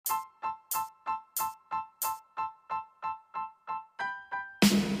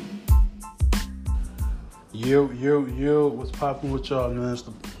Yo, what's poppin' with y'all, man? It's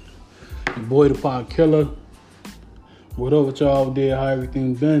the boy, the pod killer. What up with y'all out there? How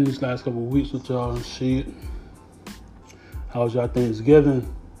everything been these last couple of weeks with y'all and shit? How was y'all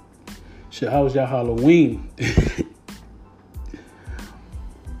Thanksgiving? Shit, how was y'all Halloween?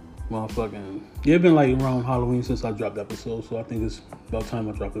 Motherfucking, yeah, it been like around Halloween since I dropped the episode, so I think it's about time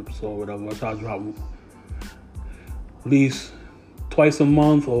I drop the episode or whatever. I try to drop at least twice a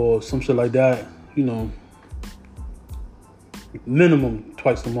month or some shit like that, you know. Minimum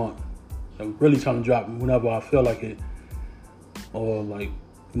twice a month. I'm really trying to drop whenever I feel like it, or like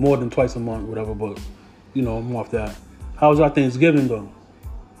more than twice a month, whatever. But you know, I'm off that. How was our Thanksgiving though?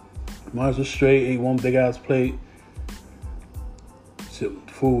 Mine was straight. Ate one big ass plate. Shit,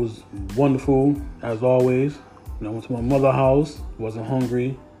 food was wonderful as always. I went to my mother's house. Wasn't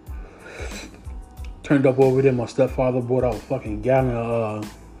hungry. Turned up over there. My stepfather brought out a fucking gallon of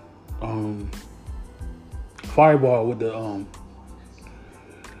Fireball with the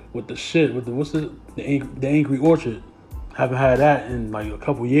Angry Orchard. Haven't had that in like a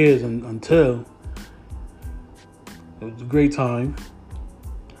couple years until it was a great time.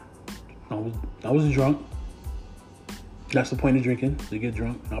 I was drunk. That's the point of drinking, to get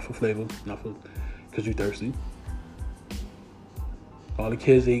drunk, not for flavor, not for because you're thirsty. All the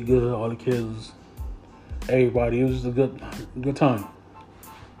kids ate good. All the kids, everybody. It was just a good time.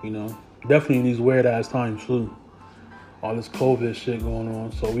 You know, definitely in these weird ass times too. All this COVID shit going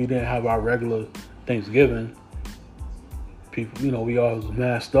on, so we didn't have our regular Thanksgiving. People, you know, we all was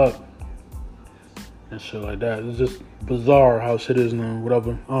masked up and shit like that. It's just bizarre how shit is now,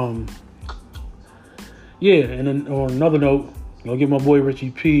 whatever. Yeah, and then on another note, I'll get my boy Richie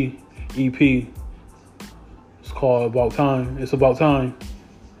P EP. It's called About Time. It's about time,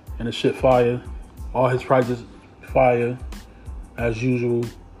 and the shit fire. All his projects fire, as usual.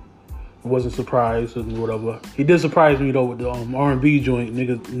 I wasn't surprised or whatever. He did surprise me though with the R&B joint,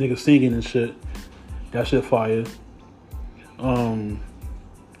 nigga singing and shit. That shit fire. Go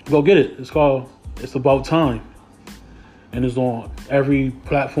get it. It's About Time, and it's on every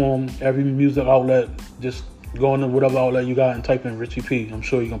platform, every music outlet. Just go on to whatever outlet you got and type in Richie P. I'm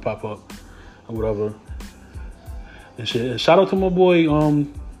sure you can pop up or whatever. And shit. And shout out to my boy,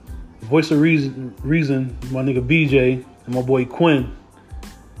 Voice of Reason, my nigga BJ, and my boy Quinn.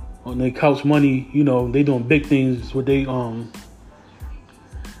 On their Couch Money, you know, they doing big things with they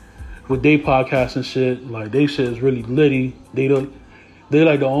podcasts and shit. Like, they shit is really litty. They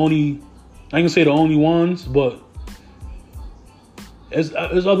like the only, I ain't gonna say the only ones, but there's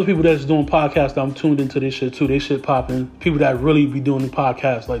other people that's doing podcasts that I'm tuned into this shit too. They shit popping. People that really be doing the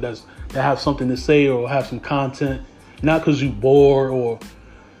podcasts like that have something to say or have some content. Not because you bored or,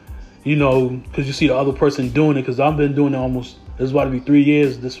 you know, because you see the other person doing it. Because I've been doing it almost, it's about to be 3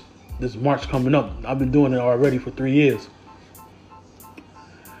 years this March coming up. I've been doing it already for 3 years.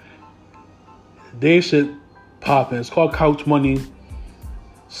 They shit popping. It's called Couch Money.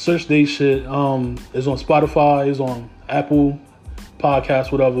 Search they shit. It's on Spotify. It's on Apple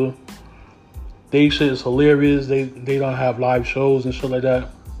Podcasts, whatever. They shit is hilarious. They don't have live shows and shit like that.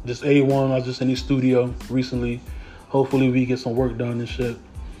 Just A1. I was just in the studio recently. Hopefully we get some work done and shit.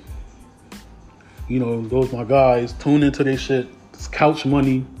 You know, those my guys. Tune into their shit. It's Couch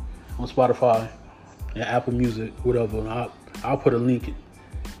Money on Spotify and Apple Music, whatever. I'll put a link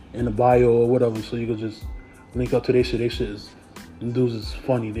in the bio or whatever, so you can just link up to their shit. Their shit is, them dudes is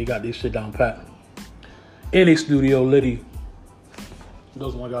funny. They got their shit down pat. In a studio, Liddy.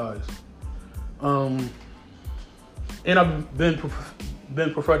 Those are my guys. And I've been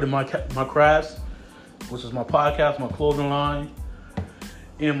perfecting my crafts, which is my podcast, my clothing line,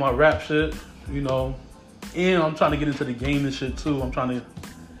 and my rap shit. You know, and I'm trying to get into the gaming shit too. I'm trying to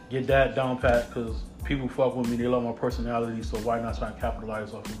get that down pat because people fuck with me. They love my personality, so why not try to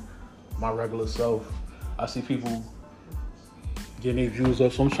capitalize off of my regular self? I see people getting their views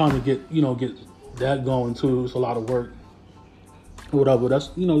up, so I'm trying to get that going too. It's a lot of work, whatever.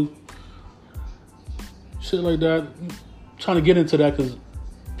 That's, you know, shit like that. I'm trying to get into that because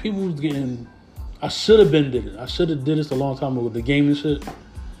people was getting. I should have did it. I should have did this a long time ago with the gaming shit.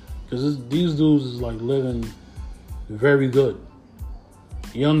 Because these dudes is like living very good.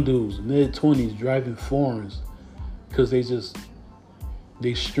 Young dudes, mid-20s, driving foreigns. Because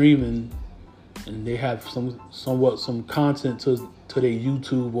they streaming and they have some content to their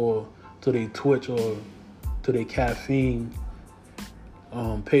YouTube or to their Twitch or to their Caffeine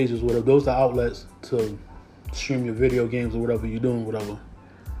pages, whatever. Those are outlets to stream your video games or whatever you're doing, whatever.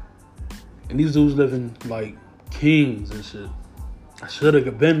 And these dudes living like kings and shit. I should have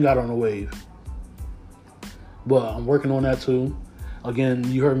got on the wave. But I'm working on that too.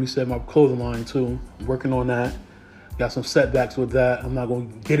 Again, you heard me say my clothing line too. I'm working on that. Got some setbacks with that. I'm not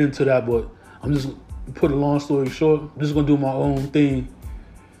going to get into that, but I'm just put a long story short. I'm just going to do my own thing.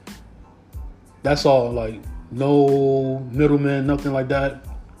 That's all. Like, no middleman, nothing like that.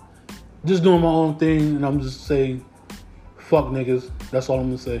 Just doing my own thing, and I'm just saying, fuck niggas. That's all I'm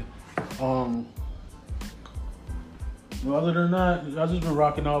going to say. Other than that, I just been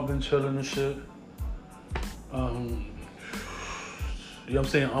rocking out, been chilling and shit. You know what I'm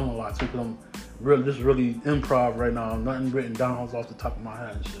saying? I'm a lot too, because I'm really improv right now. Nothing written down off the top of my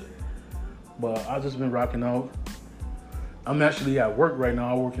head and shit. But I just been rocking out. I'm actually at work right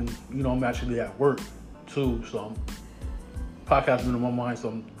now. I'm actually at work too. So podcast's been in my mind, so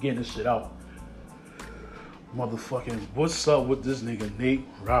I'm getting this shit out. Motherfucking, what's up with this nigga Nate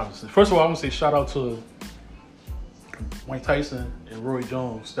Robinson? First of all, I want to say shout out to Mike Tyson and Roy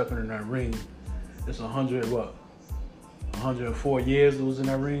Jones stepping in that ring. It's 104 years it was in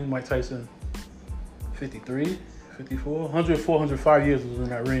that ring. Mike Tyson, 53, 54, 104, 105 years it was in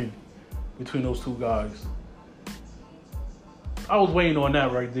that ring between those two guys. I was waiting on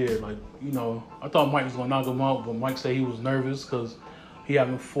that right there. Like, I thought Mike was going to knock him out, but Mike said he was nervous because he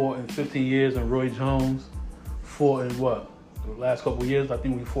haven't fought in 15 years, and Roy Jones fought in the last couple of years. I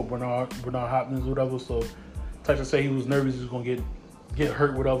think we fought Bernard Hopkins or whatever. So Tyson said he was nervous he was going to get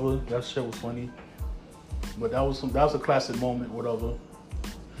hurt, whatever. That shit was funny. But that was a classic moment, whatever.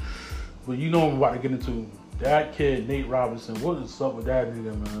 But I'm about to get into that kid, Nate Robinson. What is up with that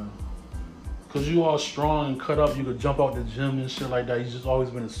nigga, man? Because you all strong and cut up, you could jump out the gym and shit like that. He's just always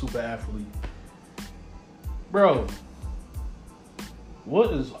been a super athlete. Bro,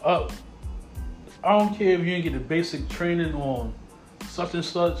 what is up? I don't care if you didn't get the basic training on such and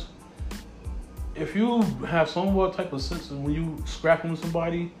such. If you have somewhat type of sense when you scrapping with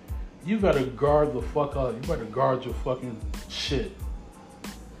somebody, you better guard the fuck up. You better guard your fucking shit.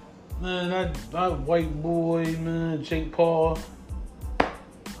 Man, that white boy, man, Jake Paul,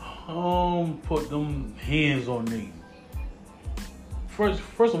 put them hands on Nate.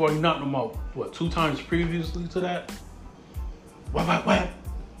 First of all, you knocked him out, 2 times previously to that? What?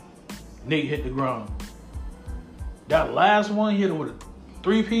 Nate hit the ground. That last one, he hit him with a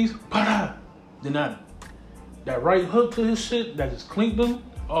 3-piece. Then that right hook to his shit that just clinked him.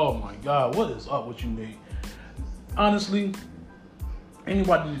 Oh my God, what is up with you, Nate? Honestly,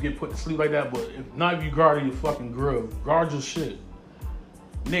 anybody just get put to sleep like that, but if you guarding your fucking grill, guard your shit.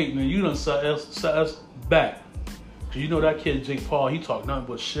 Nate, man, you done set us back. Cause that kid Jake Paul, he talk nothing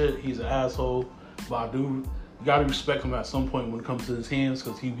but shit. He's an asshole. But you gotta respect him at some point when it comes to his hands,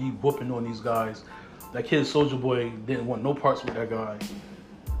 cause he be whooping on these guys. That kid Soulja Boy didn't want no parts with that guy.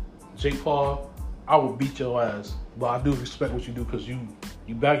 Jake Paul, I will beat your ass. But I do respect what you do, cause you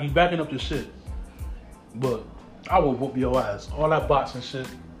backing up your shit. But I will whoop your ass. All that boxing shit.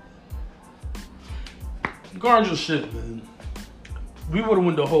 Guard your shit, man. We would have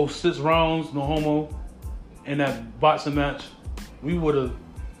won the whole 6 rounds, no homo, in that boxing match. We would have,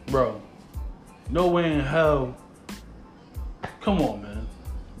 bro. No way in hell. Come on, man.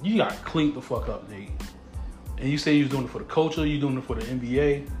 You got cleaned the fuck up, Nate. And you say you was doing it for the culture, you doing it for the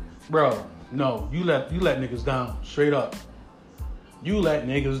NBA. Bro, no. You let niggas down. Straight up. You let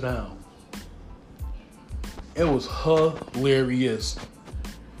niggas down. It was hilarious.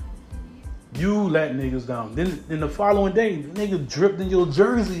 You let niggas down. Then in the following day, the nigga dripped in your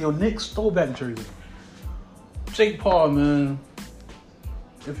jersey, your Knicks throwback jersey. Jake Paul, man.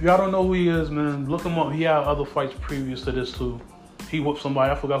 If y'all don't know who he is, man, look him up. He had other fights previous to this too. He whooped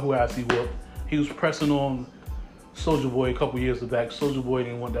somebody. I forgot who ass he whooped. He was pressing on Soulja Boy a couple years back. Soulja Boy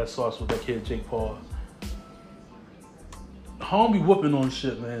didn't want that sauce with that kid Jake Paul. Home be whooping on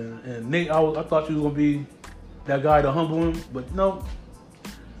shit, man. And Nate, I thought you was gonna be that guy to humble him, but no.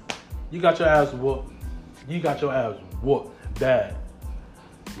 You got your ass whooped. You got your ass whooped bad.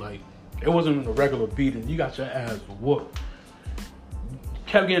 Like, it wasn't a regular beating. You got your ass whooped.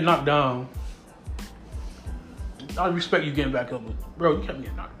 Kept getting knocked down. I respect you getting back up, but bro, you kept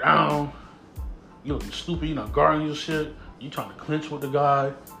getting knocked down. You looking stupid. You not guarding your shit. You trying to clinch with the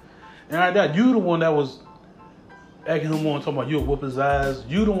guy. And like that, you the one that was egging him on, talking about you'll whoop his ass.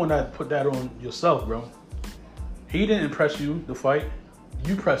 You the one that put that on yourself, bro. He didn't impress you to fight.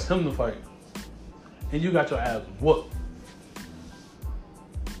 You pressed him to fight. And you got your ass whooped.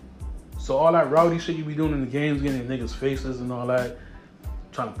 So all that rowdy shit you be doing in the games, getting in niggas' faces and all that,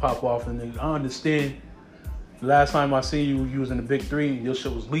 trying to pop off and niggas. I understand. Last time I seen you, you was in the big 3 and your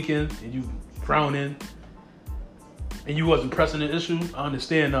shit was leaking and you frowning and you wasn't pressing the issue. I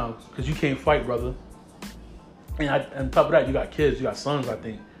understand now, because you can't fight, brother. And on top of that, you got kids, you got sons, I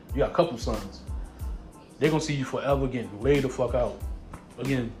think. You got a couple sons. They're gonna see you forever getting laid the fuck out.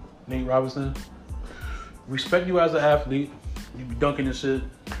 again, Nate Robinson, respect you as an athlete. You be dunking and shit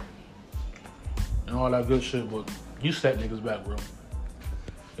and all that good shit, but you set niggas back, bro.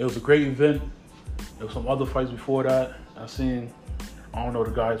 It was a great event. There was some other fights before that. I don't know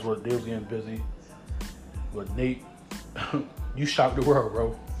the guys, but they was getting busy. But Nate, you shocked the world,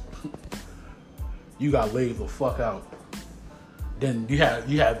 bro. You got laid the fuck out. Then you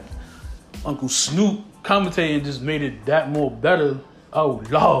had Uncle Snoop commentating and just made it that more better. Oh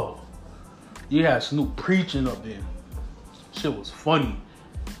Lord. You had Snoop preaching up there. Shit was funny.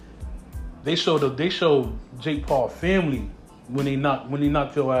 They showed Jake Paul family when they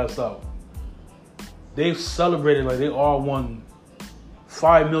knocked your ass out. They celebrated like they all won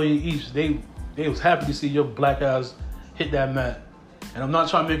 $5 million each. They was happy to see your black ass hit that mat. And I'm not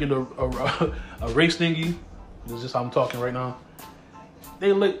trying to make it a race thingy. This is just how I'm talking right now.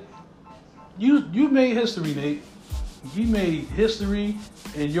 You made history, Nate. You made history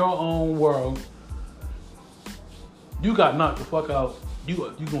in your own world. You got knocked the fuck out.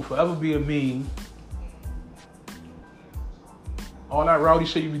 You gonna forever be a meme. All that rowdy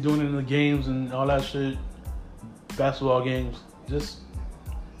shit you be doing in the games and all that shit, basketball games, just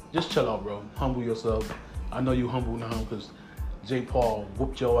chill out, bro. Humble yourself. I know you humble now because Jake Paul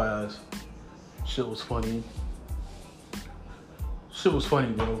whooped your ass. Shit was funny. Shit was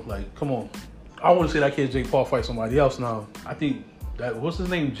funny, bro. Like, come on. I want to see that kid Jake Paul fight somebody else now. I think that, what's his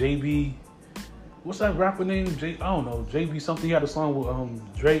name? JB. What's that rapper name? I don't know. JB something. He had a song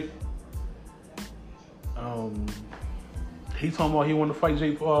with Drake. He talking about he want to fight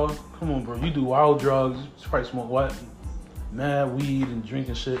Jake Paul. Come on, bro. You do wild drugs. You probably smoke what? Mad weed and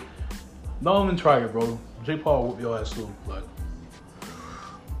drinking shit. Don't even try it, bro. Jake Paul whoop your ass too. Like,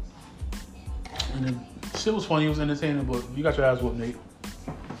 and then shit was funny. It was entertaining, but you got your ass whooped, Nate.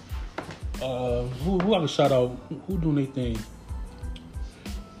 Who I can shout out? Who doing their thing?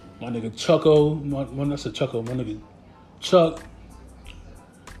 My nigga Chucko. That's a Chucko. My nigga Chuck.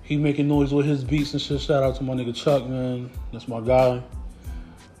 He making noise with his beats and shit. Shout out to my nigga Chuck, man. That's my guy.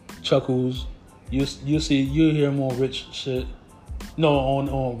 Chuckles. You'll hear more rich shit. No,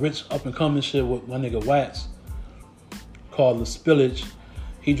 on rich up and coming shit with my nigga Wax called The Spillage.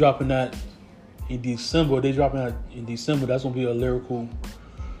 He dropping that in December. They dropping that in December. That's gonna be a lyrical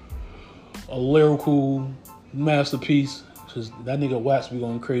masterpiece. Cause that nigga Wax be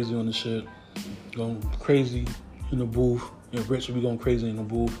going crazy on the shit. Going crazy in the booth. And Rich will be going crazy in the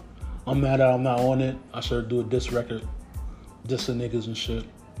booth. I'm mad that I'm not on it. I should do a diss record. Dissing niggas and shit.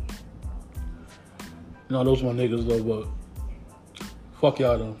 No, those are my niggas though, but fuck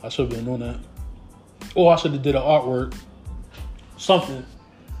y'all though. I should have been doing that. Or I should have did an artwork. Something.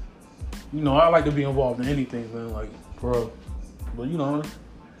 You know, I like to be involved in anything, man. Like, bro. But you know,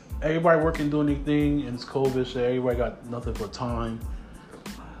 everybody working, doing their thing, and it's COVID shit. Everybody got nothing but time.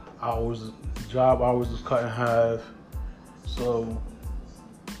 Job hours is cut in half. So,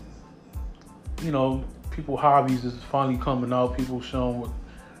 you know, people hobbies is finally coming out. People showing what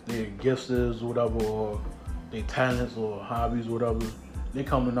their gifts is, or whatever, or their talents or hobbies, or whatever. They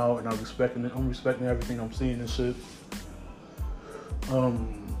coming out, and I'm respecting it. I'm respecting everything I'm seeing and shit.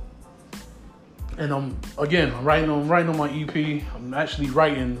 And I'm writing on my EP. I'm actually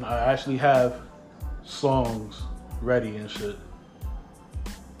writing. I actually have songs ready and shit.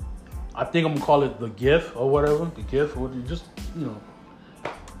 I think I'm gonna call it The Gift or whatever. The Gift, or just, you know.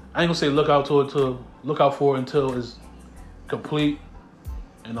 I ain't gonna say look out for it until it's complete,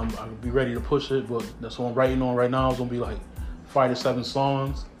 and I'll be ready to push it. But that's what I'm writing on right now. It's gonna be like 5 to 7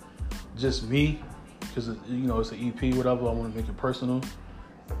 songs, just me, because you know it's an EP, whatever. I want to make it personal,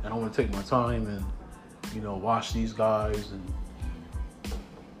 and I want to take my time and, you know, watch these guys and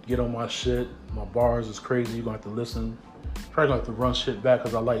get on my shit. My bars is crazy. You're gonna have to listen. Probably gonna have to run shit back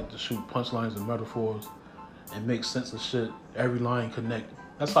because I like to shoot punchlines and metaphors and make sense of shit. Every line connect.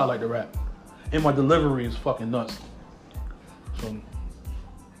 That's how I like to rap. And my delivery is fucking nuts. So,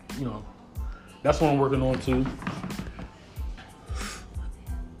 you know, that's what I'm working on too.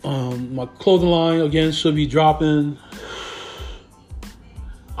 My clothing line again should be dropping.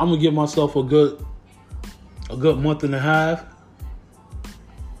 I'm gonna give myself a good month and a half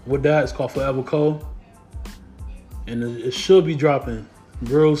with that. It's called Forever Co. And it should be dropping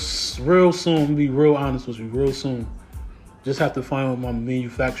real soon. I'm gonna be real honest with you, real soon. Just have to find my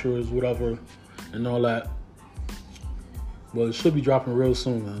manufacturers, whatever, and all that. But it should be dropping real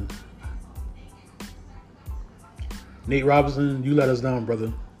soon, man. Nate Robinson, you let us down,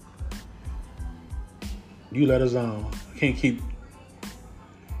 brother. You let us down. I can't keep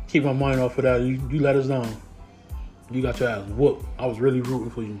my mind off of that. You let us down. You got your ass whooped. I was really rooting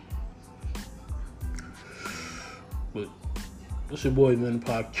for you. But It's your boy, man,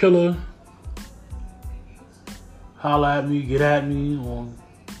 Pod Killer. Holla at me, get at me on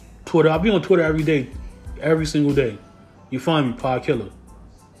Twitter. I'll be on Twitter every day, every single day. You find me, Pod Killer.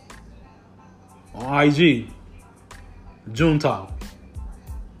 On IG, Juntao.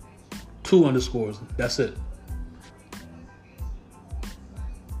 2 underscores. That's it.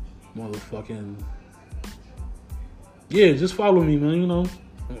 Motherfucking. Yeah, just follow me, man. You know,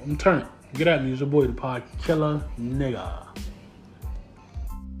 I'm turned. Get at me. It's your boy, the Pod Killer nigga.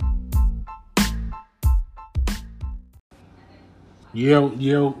 Yo,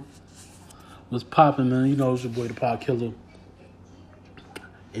 what's poppin', man? You know, it's your boy, the Pod Killer.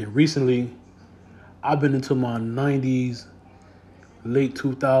 And recently, I've been into my 90s, early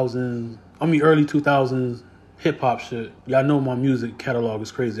 2000s hip-hop shit. Y'all know my music catalog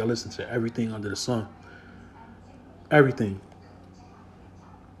is crazy. I listen to everything under the sun. Everything.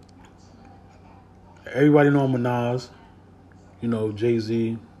 Everybody know I'm a Nas. You know,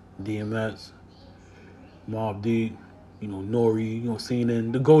 Jay-Z, DMX, Mobb Deep, you know, Nori, you know,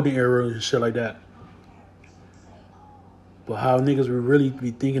 CNN, the golden era and shit like that. But how niggas would really be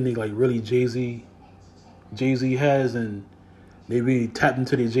thinking they like really Jay-Z has, and they really tapped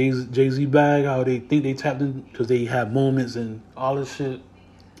into their Jay-Z bag, how they think they tapped in because they have moments and all this shit.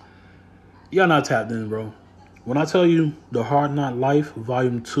 Y'all not tapped in, bro. When I tell you the Hard Knock Life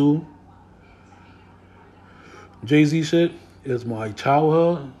Volume 2 Jay-Z shit is my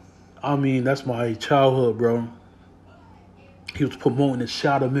childhood. I mean, that's my childhood, bro. He was promoting the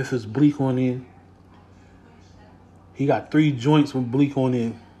shot of Memphis Bleak on it. He got 3 joints with Bleak on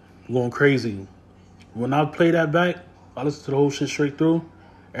it, going crazy. When I play that back, I listen to the whole shit straight through.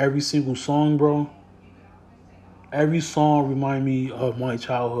 Every single song, bro. Every song remind me of my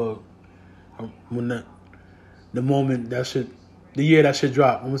childhood. When the moment that shit, the year that shit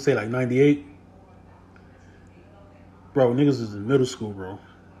dropped, I'm gonna say like 98. Bro, niggas is in middle school, bro.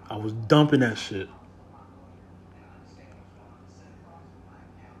 I was dumping that shit.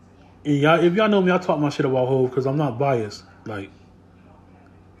 And y'all, if y'all know me, I talk my shit about Hov because I'm not biased. Like,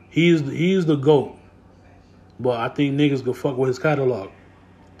 he's the GOAT. But I think niggas go fuck with his catalog.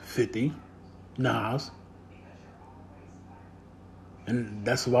 50, Nas. And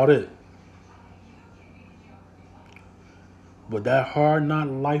that's about it. But that Hard Knock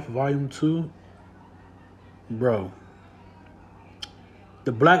Life Volume 2, bro.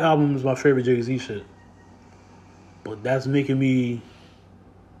 The Black Album is my favorite Jay-Z shit. But that's making me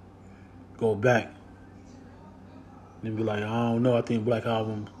go back and be like, I don't know, I think Black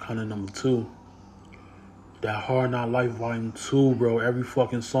Album kind of number 2. That Hard Knock Life Volume 2, bro. Every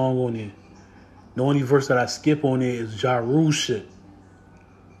fucking song on it. The only verse that I skip on it is Ja Rule shit.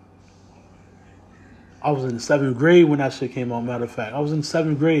 I was in 7th grade when that shit came out, matter of fact. I was in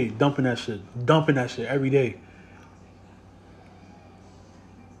 7th grade dumping that shit every day.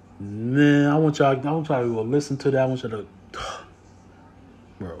 Man, I want y'all to go listen to that. I want y'all to,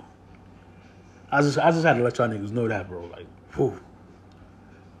 bro. I just had to let y'all niggas know that, bro. Like, whew.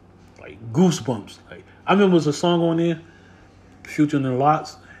 Like goosebumps. Like, I remember there's a song on there, Future in the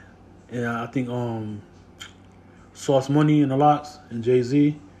Lots, and I think Sauce Money in the Lots and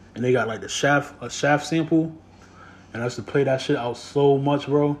Jay-Z, and they got like a Shaft sample, and I used to play that shit out so much,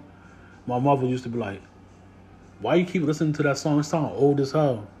 bro. My mother used to be like, "Why you keep listening to that song? It sounds old as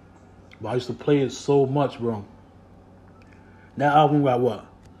hell." But I used to play it so much, bro. That album got what?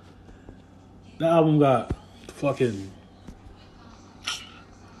 That album got fucking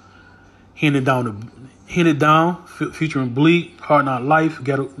Handed Down, featuring Bleak, Hard Knock Life,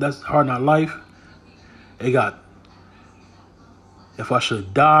 that's Hard Knock Life. They got If I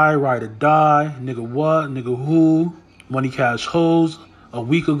Should Die, Ride or Die, Nigga What, Nigga Who, Money Cash Hoes, A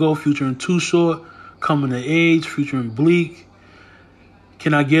Week Ago, featuring Too Short, Coming to Age, featuring Bleak,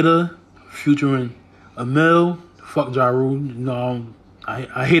 Can I Get Her, featuring Amel, fuck Ja Rule. You know,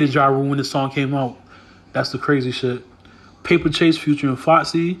 I hated Ja Rule when this song came out. That's the crazy shit. Paper Chase, featuring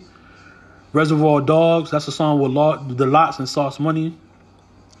Foxy, Reservoir Dogs, that's a song with the Lots and Sauce Money.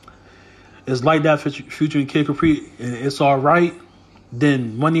 It's Like That, featuring Kid Capri, and It's Alright.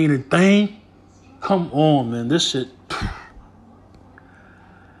 Then Money Ain't a Thing. Come on, man. This shit.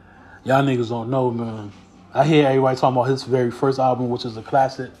 Y'all niggas don't know, man. I hear everybody talking about his very first album, which is a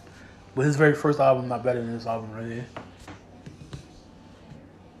classic. But his very first album not better than this album right here.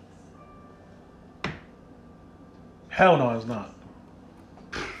 Hell no, it's not.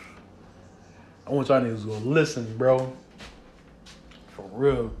 I want y'all niggas to go listen, bro. For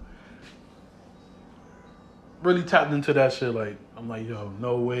real. Really tapped into that shit. Like, I'm like, yo,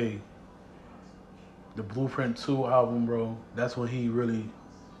 no way. The Blueprint 2 album, bro. That's when he really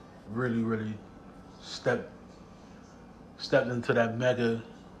stepped stepped into that mega.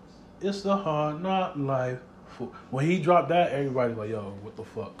 It's the hard knock life. When he dropped that, everybody like, yo, what the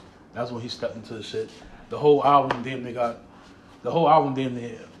fuck? That's when he stepped into the shit. The whole album damn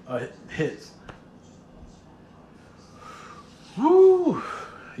near hits. Woo!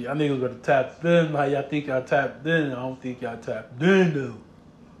 Y'all niggas better tap in like y'all think y'all tapped in. I don't think y'all tapped in though.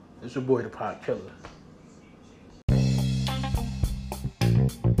 It's your boy, the Pot Killer.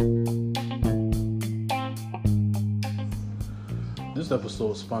 This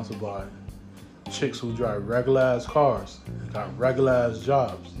episode is sponsored by chicks who drive regular ass cars and got regular ass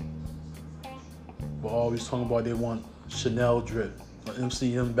jobs, but always talking about they want Chanel drip or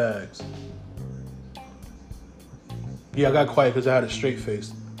MCM bags. Yeah, I got quiet because I had a straight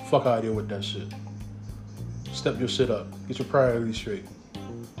face. Fuck out of here with that shit. Step your shit up. Get your priorities straight.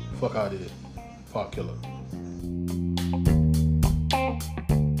 Fuck out of here. Pot Killer.